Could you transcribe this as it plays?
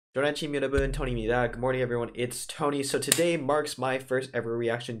아침 여러분, Tony입니다. Good morning everyone, it's Tony. So today marks my first ever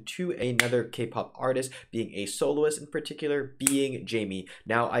reaction to another K-pop artist, being a soloist, in particular being Jamie.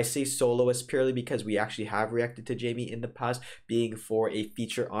 Now I say soloist purely because we actually have reacted to Jamie in the past, being for a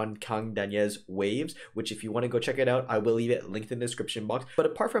feature on Kang Danye's Waves, which if you want to go check it out, I will leave it linked in the description box. But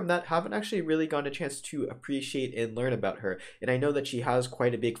apart from that, haven't actually really gotten a chance to appreciate and learn about her. And I know that she has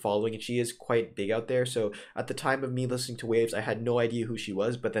quite a big following and she is quite big out there. So at the time of me listening to Waves, I had no idea who she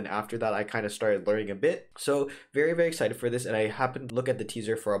was, but then after that I kind of started learning a bit. So very excited for this, and I happened to look at the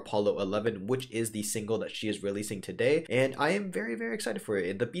teaser for Apollo 11, which is the single that she is releasing today, and I am very excited for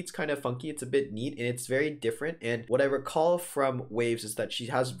it. The beat's kind of funky, it's a bit neat, and it's very different. And what I recall from Waves is that she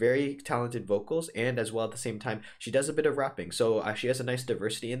has very talented vocals, and as well at the same time she does a bit of rapping, so she has a nice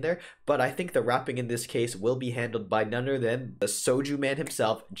diversity in there. But I think the rapping in this case will be handled by none other than the SOJU man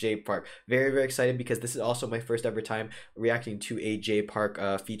himself, Jay Park. Very excited because this is also my first ever time reacting to a Jay Park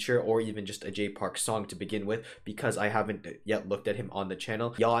feature, or even just a Jay Park song to begin with, because I haven't yet looked at him on the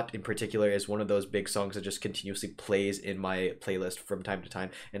channel. Yacht in particular is one of those big songs that just continuously plays in my playlist from time to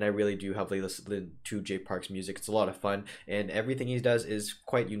time, and I really do heavily listen to Jay Park's music. It's a lot of fun, and everything he does is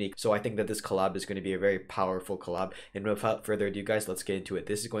quite unique. So I think that this collab is going to be a very powerful collab, and without further ado guys, let's get into it.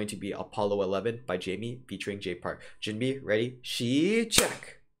 This is going to be Apollo 11 by Jamie featuring Jay Park. Jinbi, ready? She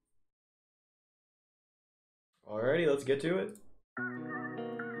check. Alrighty, let's get to it.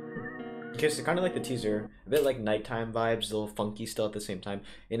 Okay, so kind of like the teaser, a bit like nighttime vibes, a little funky still at the same time,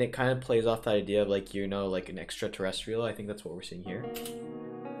 and it kind of plays off that idea of like, you know, like an extraterrestrial. I think that's what we're seeing here.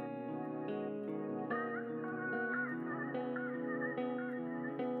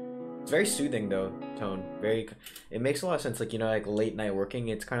 It's very soothing though, tone. It makes a lot of sense, like, you know, like late night working.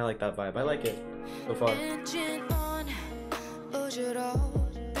 It's kind of like that vibe. I like it so far.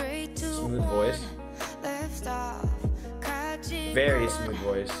 Smooth voice. Very smooth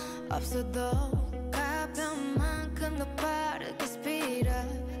voice.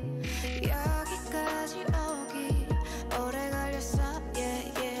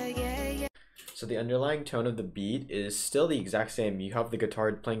 So the underlying tone of the beat is still the exact same. You have the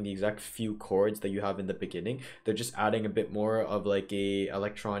guitar playing the exact few chords that you have in the beginning. They're just adding a bit more of like a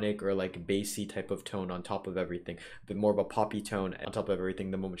electronic or like bassy type of tone on top of everything. A bit more of a poppy tone on top of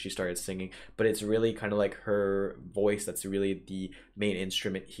everything the moment she started singing. But it's really kind of like her voice that's really the main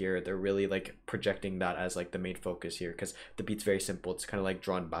instrument here. They're really like projecting that as like the main focus here, because the beat's very simple. It's kind of like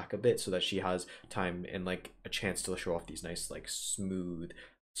drawn back a bit so that she has time and like a chance to show off these nice like smooth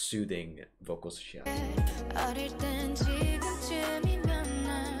soothing vocals she has.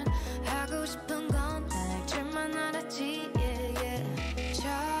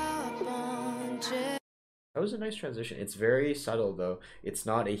 That was a nice transition. It's very subtle though. It's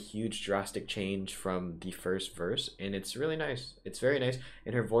not a huge drastic change from the first verse, and it's really nice. It's very nice,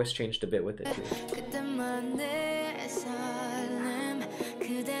 and her voice changed a bit with it too.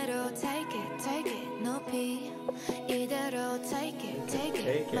 Take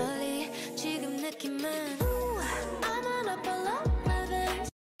it.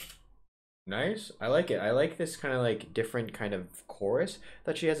 Nice. I like it. I like this kind of like different kind of chorus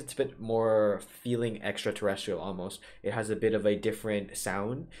that she has. It's a bit more feeling extraterrestrial almost. It has a bit of a different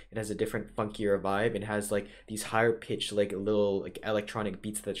sound. It has a different funkier vibe. It has like these higher pitched like little like electronic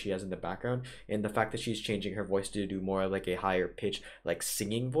beats that she has in the background, and the fact that she's changing her voice to do more like a higher pitch like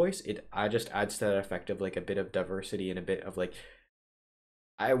singing voice, I just adds to that effect of like a bit of diversity and a bit of like,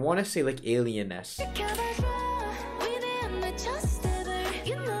 I want to say like alien-esque.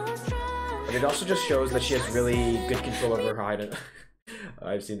 But it also just shows that she has really good control over her height.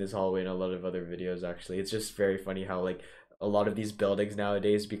 I've seen this hallway in a lot of other videos actually. It's just very funny how like a lot of these buildings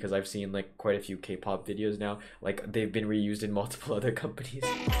nowadays, because I've seen like quite a few K-pop videos now, like they've been reused in multiple other companies.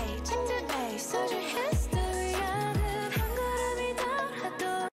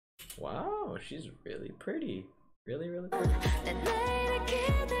 Wow, she's really pretty. Really pretty.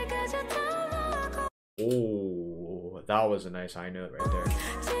 Oh, that was a nice high note right there.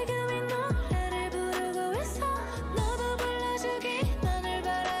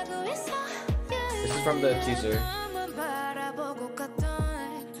 This is from the teaser.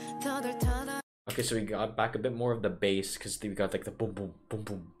 Okay, so we got back a bit more of the bass, because we got like the boom boom boom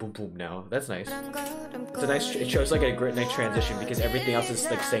boom boom boom now. That's nice. It's a nice, it shows like a great nice transition because everything else is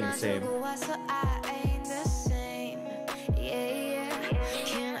like staying the same.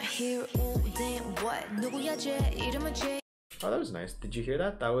 Oh, that was nice. Did you hear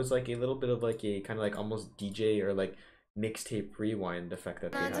that? That was like a little bit of like a kind of like almost DJ or like mixtape rewind effect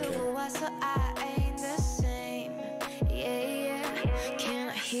that they had there.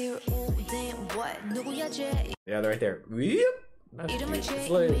 Yeah, they're right there. That's cute. It's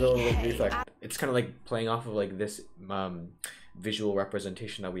like a little reflect. It's kind of like playing off of like this visual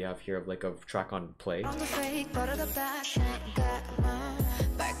representation that we have here of like a track on play.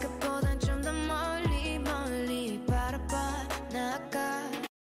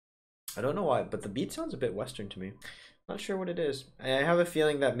 I don't know why, but the beat sounds a bit Western to me. Not sure what it is. I have a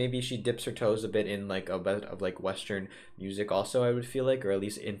feeling that maybe she dips her toes a bit in like a bit of like Western music also, I would feel like, or at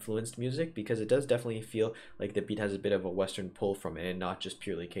least influenced music, because it does definitely feel like the beat has a bit of a Western pull from it and not just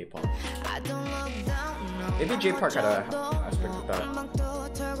purely K-pop. Maybe J Park had a aspect of that.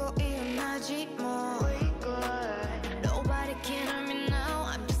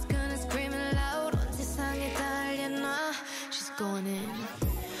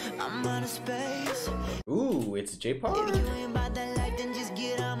 Ooh, it's J Park. Is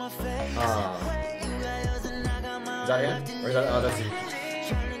that it? Or is that? Oh, that's it.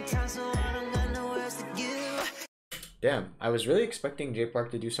 Damn, I was really expecting J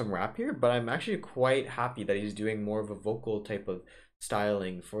Park to do some rap here, but I'm actually quite happy that he's doing more of a vocal type of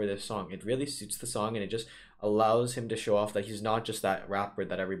styling for this song. It really suits the song, and it just allows him to show off that he's not just that rapper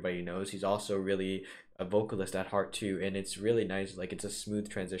that everybody knows. He's also really a vocalist at heart too, and it's really nice. Like, it's a smooth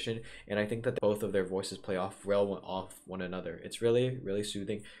transition, and I think that both of their voices play off one another. It's really, really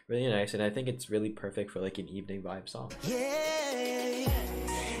soothing, really nice, and I think it's really perfect for like an evening vibe song.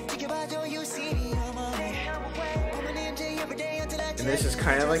 And this is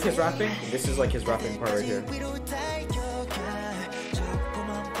kind of like his rapping. This is like his rapping part right here.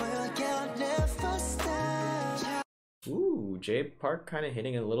 Ooh, J Park kind of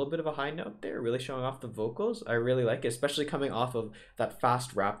hitting a little bit of a high note there, really showing off the vocals. I really like it, especially coming off of that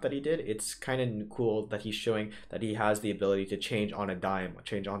fast rap that he did. It's kind of cool that he's showing that he has the ability to change on a dime,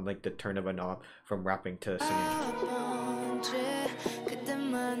 change on like the turn of a knob from rapping to singing.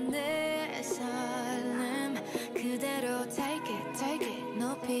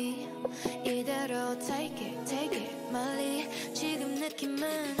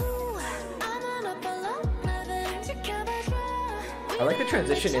 I like the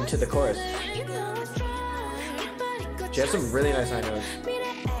transition into the chorus. She has some really nice high notes.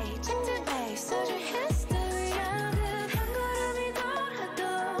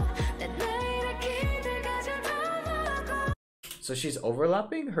 So she's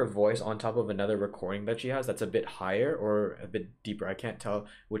overlapping her voice on top of another recording that she has that's a bit higher or a bit deeper. I can't tell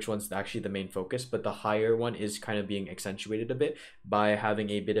which one's actually the main focus, but the higher one is kind of being accentuated a bit by having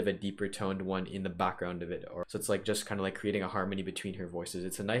a bit of a deeper toned one in the background of it. So it's like just kind of like creating a harmony between her voices.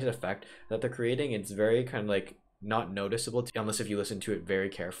 It's a nice effect that they're creating. It's very kind of like not noticeable unless if you listen to it very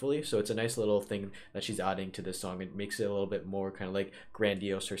carefully. So it's a nice little thing that she's adding to this song. It makes it a little bit more kind of like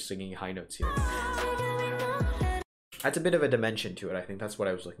grandiose, her singing high notes here. Adds a bit of a dimension to it. I think that's what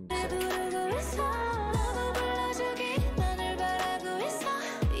I was looking to say.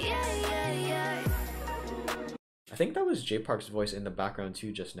 I think that was J Park's voice in the background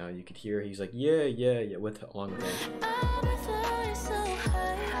too just now. You could hear he's like, yeah, yeah, yeah, along with it.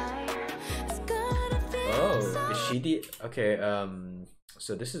 Oh, is she the... Okay,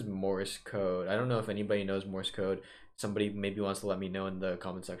 so this is Morse Code. I don't know if anybody knows Morse Code. Somebody maybe wants to let me know in the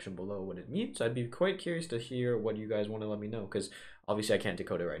comment section below what it means. I'd be quite curious to hear what you guys want to let me know, because obviously I can't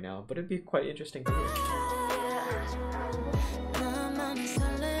decode it right now, but it'd be quite interesting to hear.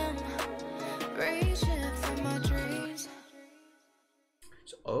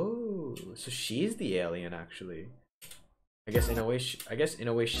 So, oh, so she's the alien actually. I guess in a way she's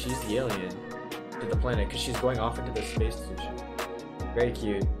the alien to the planet, because she's going off into the space station. Very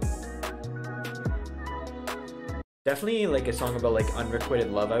cute. Definitely like a song about like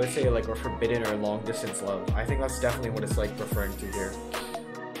unrequited love, I would say, like, or forbidden or long distance love. I think that's definitely what it's like referring to here.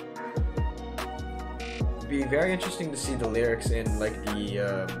 It'd be very interesting to see the lyrics in like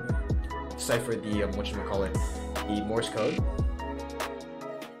the cipher, the whatchamacallit, the Morse code.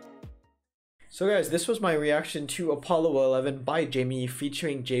 So guys, this was my reaction to Apollo 11 by Jamie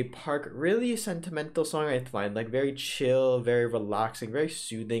featuring J Park. Really sentimental song, I find, like very chill, very relaxing, very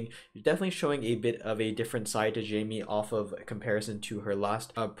soothing. You're definitely showing a bit of a different side to Jamie off of comparison to her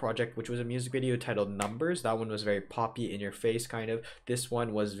last project, which was a music video titled Numbers. That one was very poppy, in your face kind of. This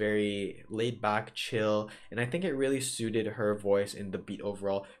one was very laid back, chill, and I think it really suited her voice, and the beat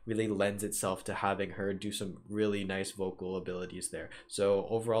overall really lends itself to having her do some really nice vocal abilities there. So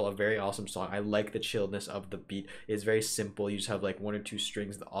overall, a very awesome song. I like the chilledness of the beat. It's very simple. You just have like one or two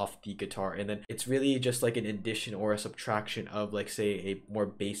strings off the guitar, and then it's really just like an addition or a subtraction of like say a more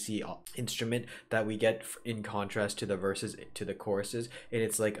bassy instrument that we get in contrast to the verses, to the choruses, and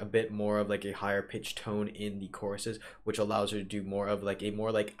it's like a bit more of like a higher pitched tone in the choruses, which allows her to do more of like a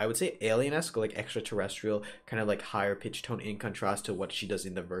more like, I would say, alien-esque, like extraterrestrial kind of like higher pitched tone in contrast to what she does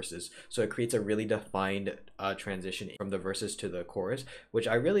in the verses. So it creates a really defined transition from the verses to the chorus, which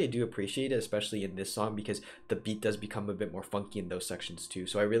I really do appreciate, especially in this song, because the beat does become a bit more funky in those sections too.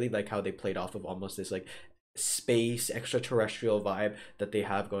 So I really like how they played off of almost this like space extraterrestrial vibe that they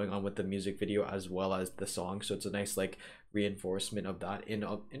have going on with the music video as well as the song. So it's a nice like reinforcement of that.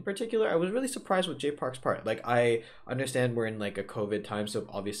 In particular, I was really surprised with Jay Park's part. Like, I understand we're in like a COVID time, so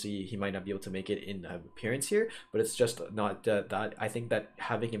obviously he might not be able to make it in appearance here, but it's just not that. I think that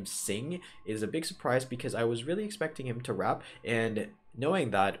having him sing is a big surprise, because I was really expecting him to rap, and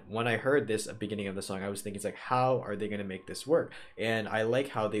knowing that, when I heard this at the beginning of the song, I was thinking, it's like, how are they going to make this work? And I like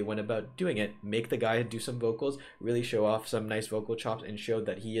how they went about doing it. Make the guy do some vocals, really show off some nice vocal chops, and showed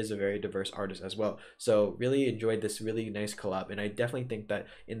that he is a very diverse artist as well. So really enjoyed this really nice collab, and I definitely think that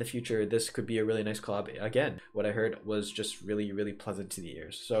in the future this could be a really nice collab again. What I heard was just really, really pleasant to the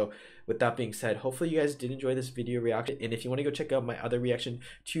ears. So with that being said, hopefully you guys did enjoy this video reaction, and if you want to go check out my other reaction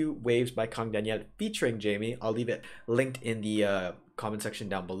to Waves by Kang Daniel featuring Jamie, I'll leave it linked in the comment section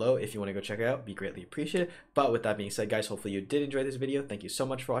down below. If you want to go check it out, be greatly appreciated. But with that being said, guys, hopefully you did enjoy this video. Thank you so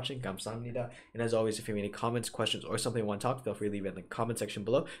much for watching. 감사합니다. And as always, if you have any comments, questions, or something you want to talk, feel free to leave it in the comment section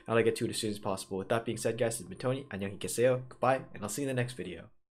below, and I'll get to it as soon as possible. With that being said, guys, this has been Tony. 안녕히 계세요. Goodbye, and I'll see you in the next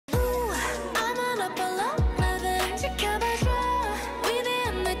video.